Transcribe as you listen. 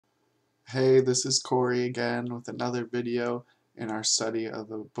Hey, this is Corey again with another video in our study of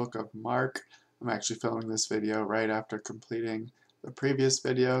the book of Mark. I'm actually filming this video right after completing the previous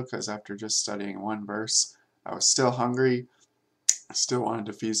video because after just studying one verse, I was still hungry. I still wanted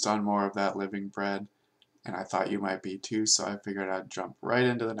to feast on more of that living bread, and I thought you might be too, so I figured I'd jump right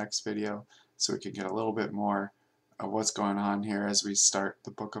into the next video so we can get a little bit more of what's going on here as we start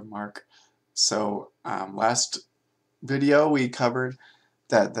the book of Mark. So last video we covered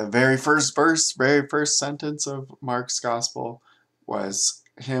that the very first verse, very first sentence of Mark's gospel was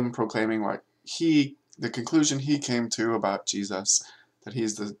him proclaiming the conclusion he came to about Jesus, that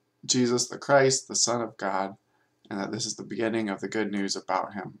he's the Jesus the Christ, the Son of God, and that this is the beginning of the good news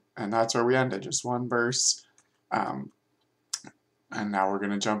about him. And that's where we ended, just one verse. And now we're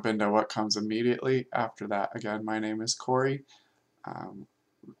going to jump into what comes immediately after that. Again, my name is Corey.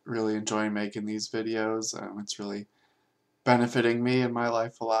 Really enjoy making these videos. It's really benefiting me in my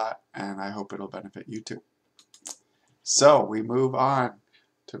life a lot, and I hope it'll benefit you too. So we move on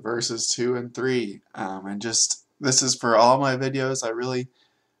to verses 2 and 3, and this is for all my videos. I really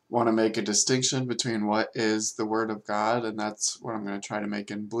want to make a distinction between what is the Word of God, and that's what I'm going to try to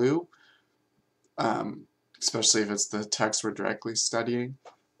make in blue, especially if it's the text we're directly studying,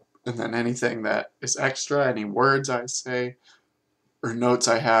 and then anything that is extra, any words I say or notes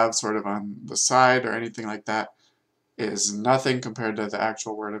I have sort of on the side or anything like that, is nothing compared to the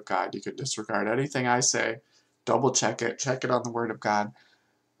actual Word of God. You could disregard anything I say, double check it on the Word of God,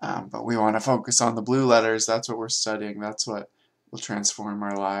 but we want to focus on the blue letters. That's what we're studying. That's what will transform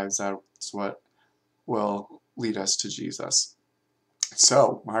our lives. That's what will lead us to Jesus.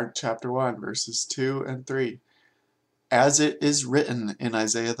 So, Mark chapter 1, verses 2 and 3. As it is written in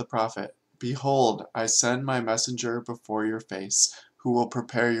Isaiah the prophet, "Behold, I send my messenger before your face, who will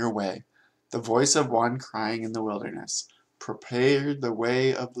prepare your way. The voice of one crying in the wilderness, prepare the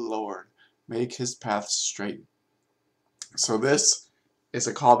way of the Lord, make his paths straight." So this is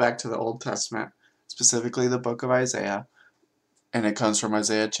a callback to the Old Testament, specifically the book of Isaiah, and it comes from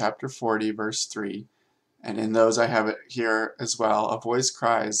Isaiah chapter 40, verse 3. And in those I have it here as well. A voice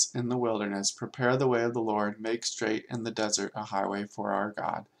cries in the wilderness, prepare the way of the Lord, make straight in the desert a highway for our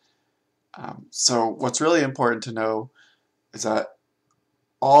God. So what's really important to know is that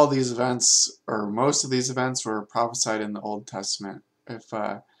all these events, or most of these events, were prophesied in the Old Testament. If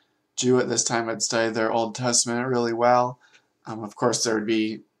a Jew at this time had studied their Old Testament really well, of course there would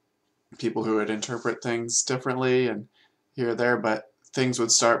be people who would interpret things differently and here or there, but things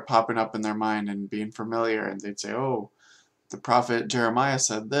would start popping up in their mind and being familiar, and they'd say, oh, the prophet Jeremiah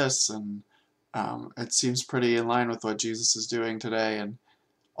said this, and it seems pretty in line with what Jesus is doing today, and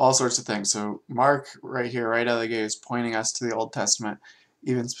all sorts of things. So Mark, right here, right out of the gate, is pointing us to the Old Testament,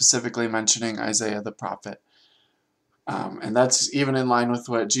 even specifically mentioning Isaiah the prophet. And that's even in line with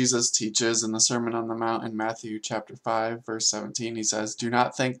what Jesus teaches in the Sermon on the Mount in Matthew chapter 5, verse 17. He says, "Do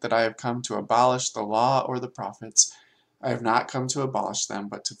not think that I have come to abolish the law or the prophets. I have not come to abolish them,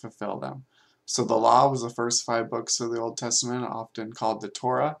 but to fulfill them." So the law was the first 5 books of the Old Testament, often called the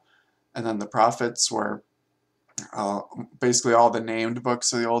Torah, and then the prophets were basically all the named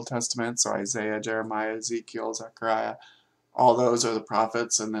books of the Old Testament, so Isaiah, Jeremiah, Ezekiel, Zechariah, all those are the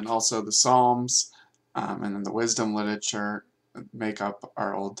prophets, and then also the Psalms, and then the wisdom literature make up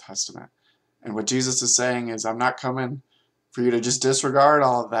our Old Testament. And what Jesus is saying is, I'm not coming for you to just disregard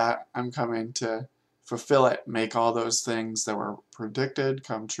all of that. I'm coming to fulfill it, make all those things that were predicted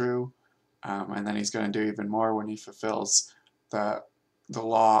come true, and then he's going to do even more when he fulfills the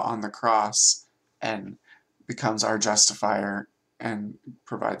law on the cross and becomes our justifier and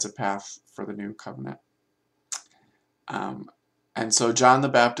provides a path for the new covenant. And so John the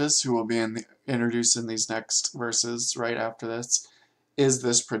Baptist, who will be introduced in these next verses right after this, is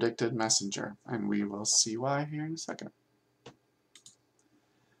this predicted messenger, and we will see why here in a second.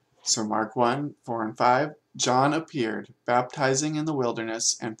 So Mark 1, 4 and 5, John appeared, baptizing in the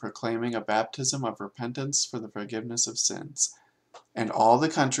wilderness and proclaiming a baptism of repentance for the forgiveness of sins. And all the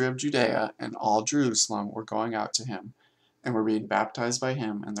country of Judea and all Jerusalem were going out to him, and were being baptized by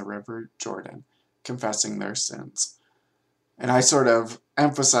him in the river Jordan, confessing their sins. And I sort of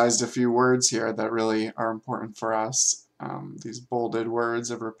emphasized a few words here that really are important for us. These bolded words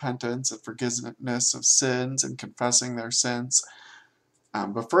of repentance, of forgiveness of sins, and confessing their sins.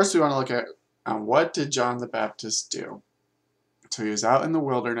 But first we want to look at what did John the Baptist do? So he was out in the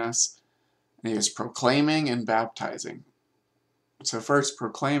wilderness, and he was proclaiming and baptizing. So first,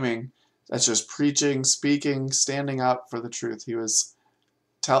 proclaiming, that's just preaching, speaking, standing up for the truth. He was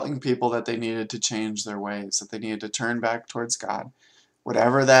telling people that they needed to change their ways, that they needed to turn back towards God.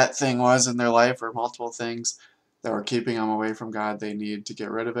 Whatever that thing was in their life, or multiple things, that were keeping them away from God. They needed to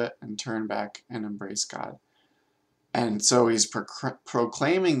get rid of it and turn back and embrace God. And so he's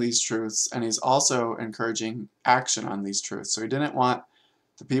proclaiming these truths, and he's also encouraging action on these truths. So he didn't want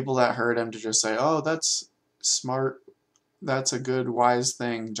the people that heard him to just say, oh, that's smart, that's a good, wise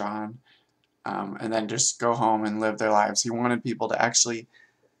thing, John, and then just go home and live their lives. He wanted people to actually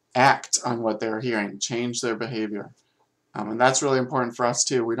act on what they were hearing, change their behavior. And that's really important for us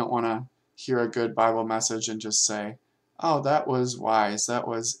too. We don't want to hear a good Bible message and just say, oh, that was wise, that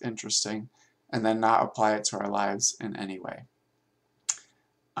was interesting, and then not apply it to our lives in any way.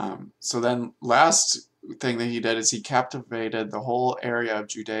 So then last thing that he did is he captivated the whole area of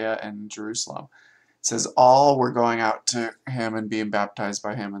Judea and Jerusalem. It says all were going out to him and being baptized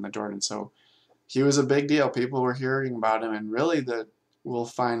by him in the Jordan. So he was a big deal. People were hearing about him, and really we'll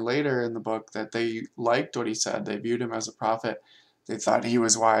find later in the book that they liked what he said. They viewed him as a prophet. They thought he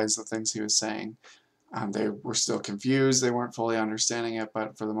was wise, the things he was saying. They were still confused. They weren't fully understanding it,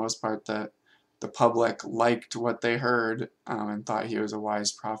 but for the most part, the public liked what they heard and thought he was a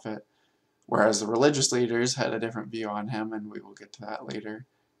wise prophet, whereas the religious leaders had a different view on him, and we will get to that later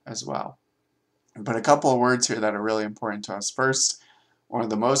as well. But a couple of words here that are really important to us. First, one of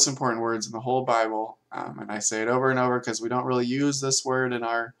the most important words in the whole Bible, and I say it over and over because we don't really use this word in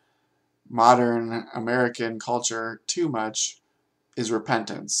our modern American culture too much, is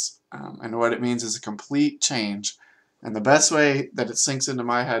repentance. And what it means is a complete change. And the best way that it sinks into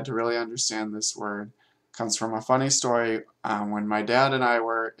my head to really understand this word comes from a funny story. When my dad and I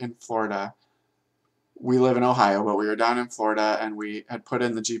were in Florida, we live in Ohio, but we were down in Florida, and we had put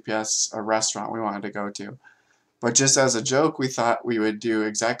in the GPS a restaurant we wanted to go to. But just as a joke, we thought we would do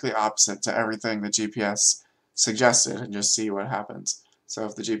exactly opposite to everything the GPS suggested and just see what happens. So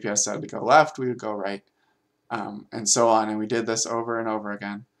if the GPS said to go left, we would go right, and so on. And we did this over and over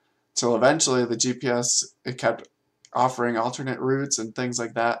again, till eventually the GPS, it kept offering alternate routes and things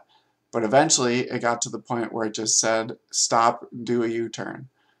like that. But eventually it got to the point where it just said, stop, do a U-turn.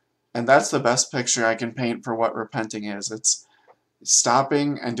 And that's the best picture I can paint for what repenting is. It's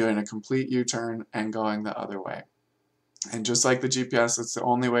stopping and doing a complete U-turn and going the other way. And just like the GPS, it's the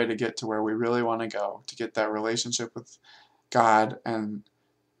only way to get to where we really want to go, to get that relationship with God and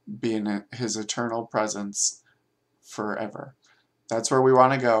be in his eternal presence forever. That's where we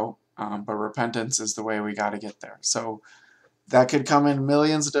want to go, but repentance is the way we got to get there. So that could come in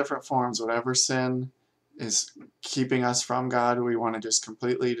millions of different forms. Whatever sin is keeping us from God, we want to just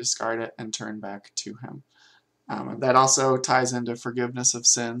completely discard it and turn back to him. And that also ties into forgiveness of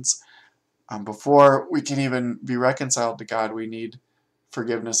sins. Before we can even be reconciled to God, we need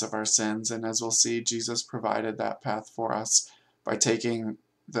forgiveness of our sins. And as we'll see, Jesus provided that path for us by taking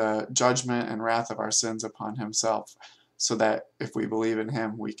the judgment and wrath of our sins upon himself, so that if we believe in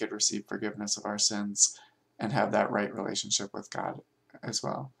him, we could receive forgiveness of our sins and have that right relationship with God as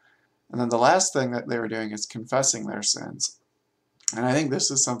well. And then the last thing that they were doing is confessing their sins. And I think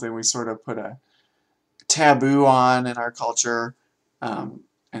this is something we sort of put a taboo on in our culture,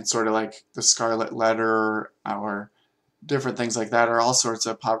 and sort of like the Scarlet Letter or different things like that, or all sorts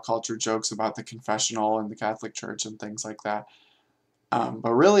of pop culture jokes about the confessional and the Catholic Church and things like that.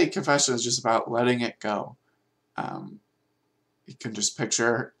 But really, confession is just about letting it go. You can just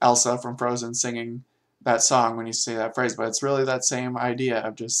picture Elsa from Frozen singing that song when you say that phrase, but it's really that same idea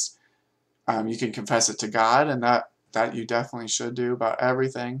of just, you can confess it to God, and that you definitely should do about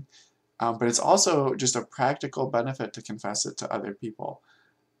everything. But it's also just a practical benefit to confess it to other people.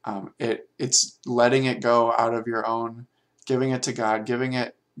 It's letting it go out of your own, giving it to God,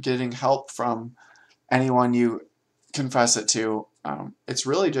 getting help from anyone you confess it to. It's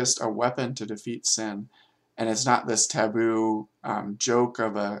really just a weapon to defeat sin, and it's not this taboo joke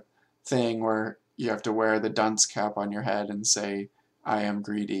of a thing where you have to wear the dunce cap on your head and say, I am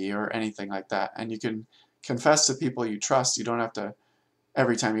greedy, or anything like that. And you can confess to people you trust. You don't have to,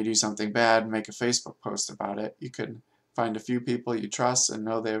 every time you do something bad, make a Facebook post about it. You can find a few people you trust and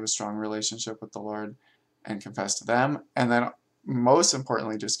know they have a strong relationship with the Lord and confess to them. And then most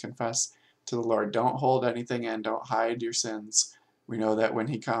importantly, just confess to the Lord. Don't hold anything in. Don't hide your sins. We know that when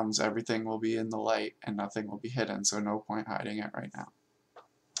he comes, everything will be in the light and nothing will be hidden. So no point hiding it right now.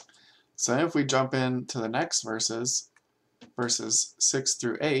 So if we jump into the next verses 6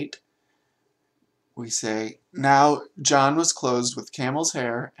 through 8, we say, Now John was clothed with camel's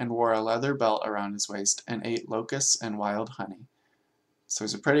hair and wore a leather belt around his waist and ate locusts and wild honey. So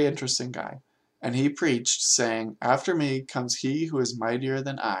he's a pretty interesting guy. And he preached, saying, After me comes he who is mightier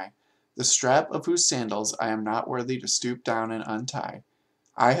than I, the strap of whose sandals I am not worthy to stoop down and untie.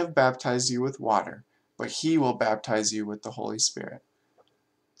 I have baptized you with water, but he will baptize you with the Holy Spirit.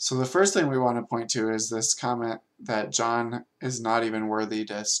 So the first thing we want to point to is this comment that John is not even worthy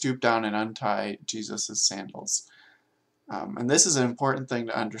to stoop down and untie Jesus' sandals. And this is an important thing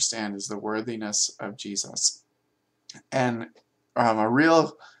to understand, is the worthiness of Jesus. And a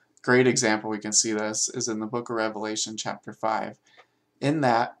real great example we can see this is in the book of Revelation chapter 5. In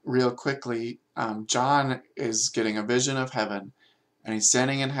that, real quickly, John is getting a vision of heaven, and he's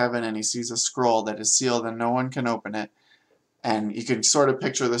standing in heaven and he sees a scroll that is sealed and no one can open it. And you can sort of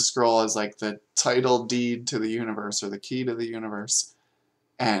picture the scroll as like the title deed to the universe, or the key to the universe.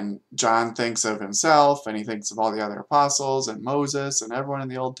 And John thinks of himself, and he thinks of all the other apostles and Moses and everyone in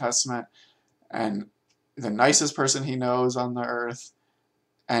the Old Testament and the nicest person he knows on the earth.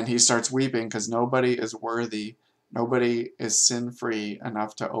 And he starts weeping because nobody is worthy, nobody is sin-free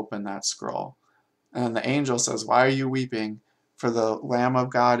enough to open that scroll. And the angel says, "Why are you weeping? For the Lamb of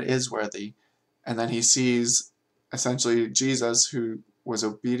God is worthy." And then he sees essentially Jesus, who was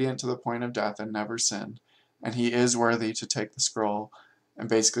obedient to the point of death and never sinned. And he is worthy to take the scroll and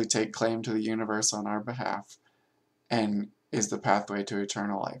basically take claim to the universe on our behalf, and is the pathway to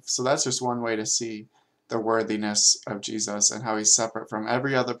eternal life. So that's just one way to see the worthiness of Jesus and how he's separate from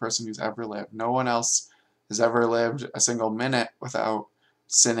every other person who's ever lived. No one else has ever lived a single minute without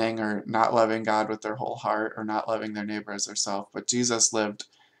sinning or not loving God with their whole heart or not loving their neighbor as theirself. But Jesus lived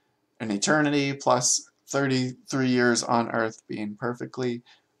an eternity plus 33 years on earth being perfectly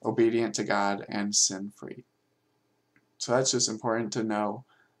obedient to God and sin-free. So that's just important to know,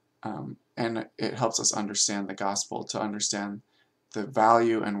 and it helps us understand the gospel, to understand the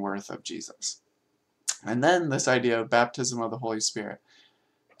value and worth of Jesus. And then this idea of baptism of the Holy Spirit.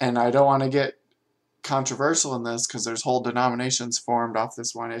 And I don't want to get controversial in this because there's whole denominations formed off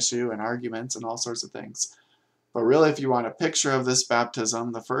this one issue and arguments and all sorts of things. But really, if you want a picture of this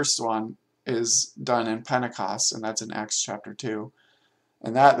baptism, the first one is done in Pentecost, and that's in Acts chapter 2.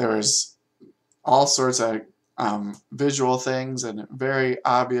 And that there was all sorts of visual things and very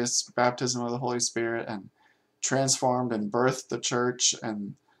obvious baptism of the Holy Spirit, and transformed and birthed the church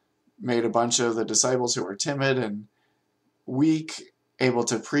and made a bunch of the disciples who were timid and weak able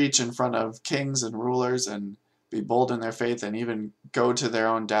to preach in front of kings and rulers and be bold in their faith and even go to their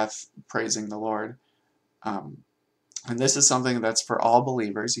own death praising the Lord. And this is something that's for all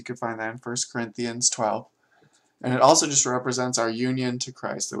believers. You can find that in 1 Corinthians 12. And it also just represents our union to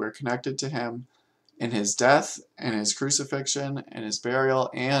Christ, that we're connected to him in his death, in his crucifixion, in his burial,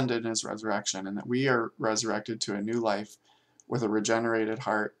 and in his resurrection, and that we are resurrected to a new life with a regenerated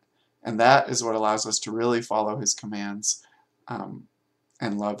heart. And that is what allows us to really follow his commands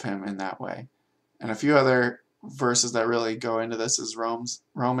and love him in that way. And a few other verses that really go into this is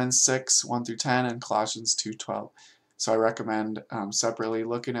Romans 6, 1 through 10, and Colossians 2:12. So I recommend separately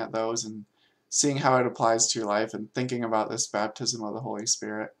looking at those and seeing how it applies to your life and thinking about this baptism of the Holy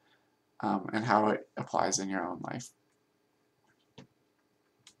Spirit and how it applies in your own life.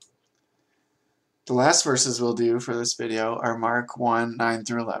 The last verses we'll do for this video are Mark 1, 9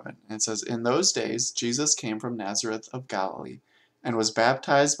 through 11. And it says, "In those days Jesus came from Nazareth of Galilee and was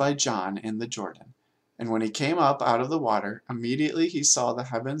baptized by John in the Jordan. And when he came up out of the water, immediately he saw the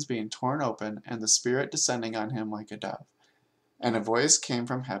heavens being torn open and the Spirit descending on him like a dove. And a voice came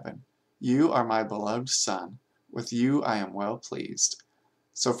from heaven, 'You are my beloved Son. With you I am well pleased.'"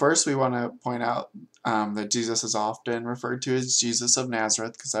 So first we want to point out that Jesus is often referred to as Jesus of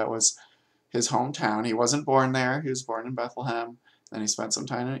Nazareth because that was his hometown. He wasn't born there. He was born in Bethlehem. Then he spent some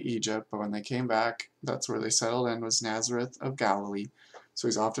time in Egypt. But when they came back, that's where they settled in, was Nazareth of Galilee. So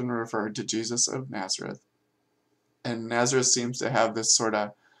he's often referred to Jesus of Nazareth. And Nazareth seems to have this sort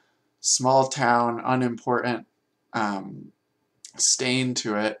of small town, unimportant stain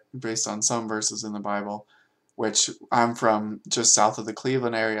to it based on some verses in the Bible, which I'm from just south of the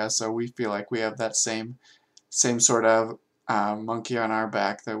Cleveland area, so we feel like we have that same sort of monkey on our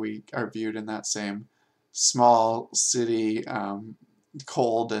back, that we are viewed in that same small city,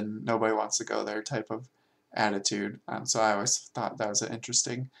 cold and nobody wants to go there type of attitude. So I always thought that was an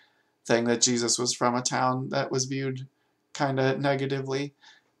interesting thing, that Jesus was from a town that was viewed kind of negatively.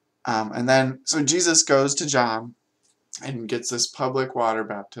 And then, so Jesus goes to John and gets this public water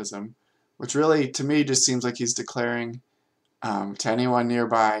baptism, which really, to me, just seems like he's declaring to anyone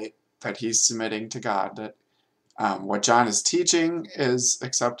nearby that he's submitting to God, that what John is teaching is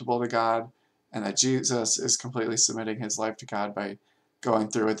acceptable to God, and that Jesus is completely submitting his life to God by going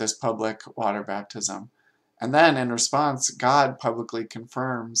through with this public water baptism. And then, in response, God publicly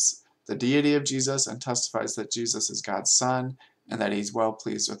confirms the deity of Jesus and testifies that Jesus is God's Son and that he's well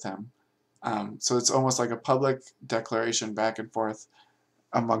pleased with him. So it's almost like a public declaration back and forth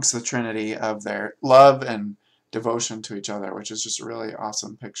amongst the Trinity of their love and devotion to each other, which is just a really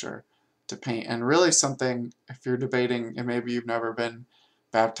awesome picture to paint. And really something, if you're debating and maybe you've never been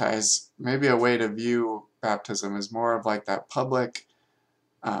baptized, maybe a way to view baptism is more of like that public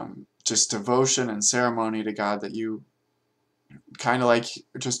just devotion and ceremony to God, that you kind of like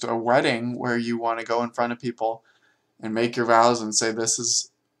just a wedding where you want to go in front of people and make your vows and say, this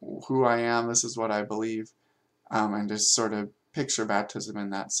is who I am, this is what I believe, and just sort of picture baptism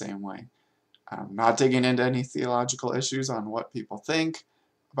in that same way. Not digging into any theological issues on what people think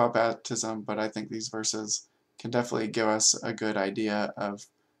about baptism, but I think these verses can definitely give us a good idea of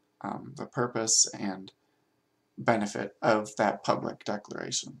the purpose and benefit of that public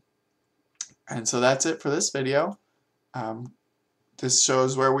declaration. And so that's it for this video. This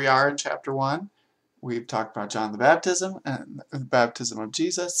shows where we are in chapter 1. We've talked about John the Baptism and the baptism of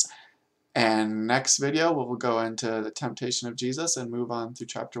Jesus. And next video, we'll go into the temptation of Jesus and move on through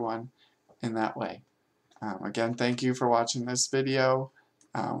chapter 1 in that way. Again, thank you for watching this video.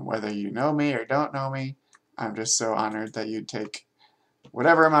 Whether you know me or don't know me, I'm just so honored that you'd take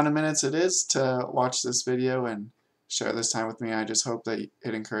whatever amount of minutes it is to watch this video and share this time with me. I just hope that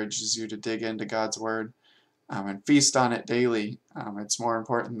it encourages you to dig into God's Word and feast on it daily. It's more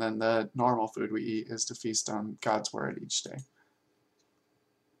important than the normal food we eat, is to feast on God's Word each day.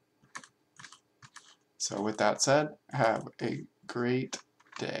 So with that said, have a great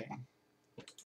day.